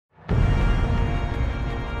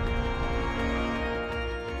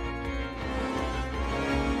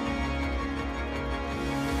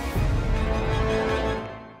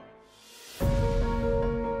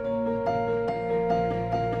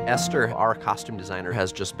Esther, our costume designer,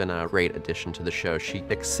 has just been a great addition to the show. She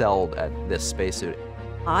excelled at this spacesuit.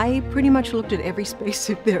 I pretty much looked at every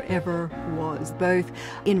spacesuit there ever was, both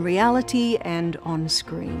in reality and on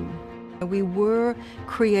screen. We were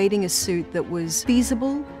creating a suit that was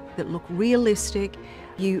feasible, that looked realistic.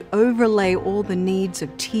 You overlay all the needs of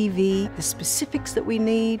TV, the specifics that we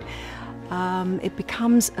need. It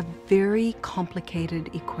becomes a very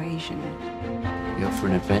complicated equation. You up for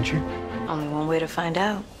an adventure? Only one way to find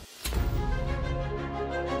out.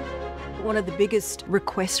 One of the biggest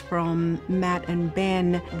requests from Matt and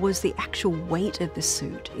Ben was the actual weight of the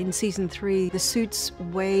suit. In season 3, the suits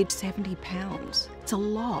weighed 70 pounds. It's a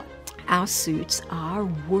lot. Our suits are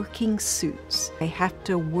working suits. They have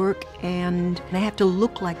to work and they have to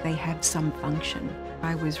look like they have some function.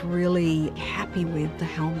 I was really happy with the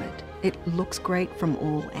helmet. It looks great from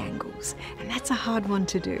all angles, and that's a hard one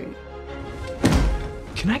to do.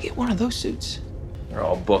 Can I get one of those suits? They're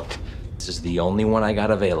all booked. This is the only one I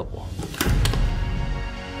got available.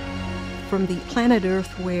 From the planet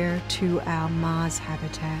Earth wear to our Mars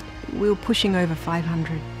habitat, we were pushing over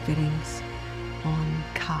 500 fittings on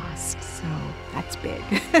casks, so that's big.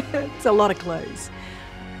 It's a lot of clothes.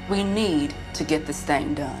 We need to get this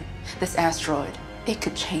thing done. This asteroid, it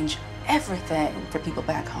could change everything for people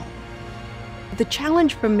back home. The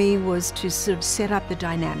challenge for me was to sort of set up the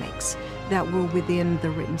dynamics that were within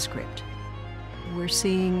the written script. We're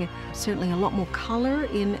seeing certainly a lot more color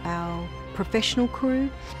in our professional crew.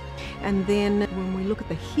 And then when we look at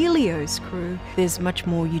the Helios crew, there's much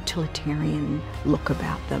more utilitarian look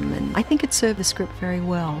about them. And I think it served the script very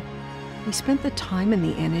well. We spent the time and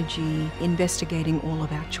the energy investigating all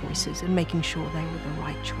of our choices and making sure they were the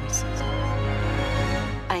right choices.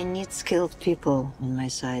 I need skilled people on my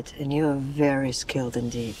side, and you are very skilled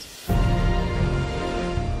indeed.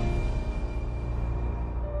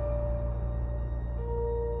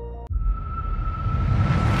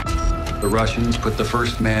 The Russians put the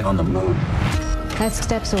first man on the moon. That's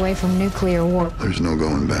steps away from nuclear war. There's no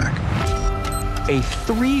going back. A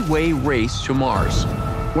three-way race to Mars.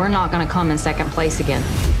 We're not gonna come in second place again.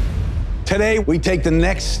 Today, we take the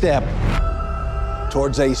next step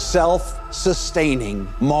towards a self-sustaining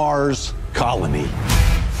Mars colony.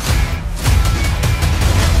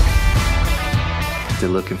 They're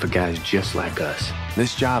looking for guys just like us.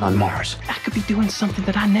 This job on Mars, I could be doing something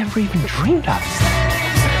that I never even dreamed of.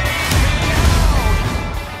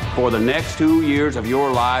 For the next 2 years of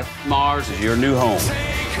your life, Mars is your new home.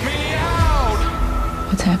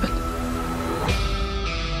 What's happened?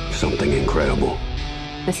 Something incredible.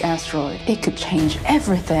 This asteroid, it could change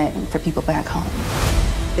everything for people back home.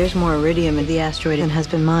 There's more iridium in the asteroid than has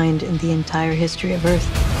been mined in the entire history of Earth.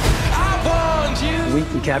 We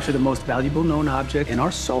can capture the most valuable known object in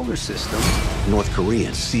our solar system. North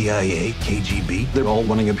Koreans, CIA, KGB, they're all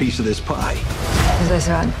wanting a piece of this pie. Is this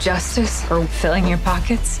about justice or filling your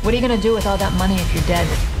pockets? What are you gonna do with all that money if you're dead?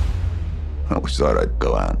 I always thought I'd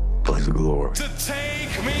go out, play the glory.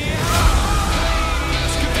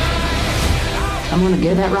 I'm gonna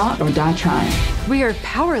get that rock or die trying. We are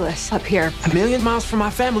powerless up here. 1,000,000 miles from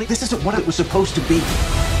my family. This isn't what it was supposed to be.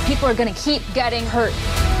 People are gonna keep getting hurt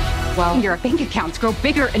while your bank accounts grow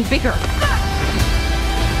bigger and bigger.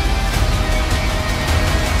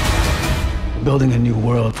 Building a new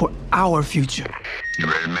world for our future. You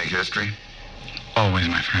ready to make history? Always,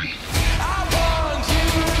 my friend.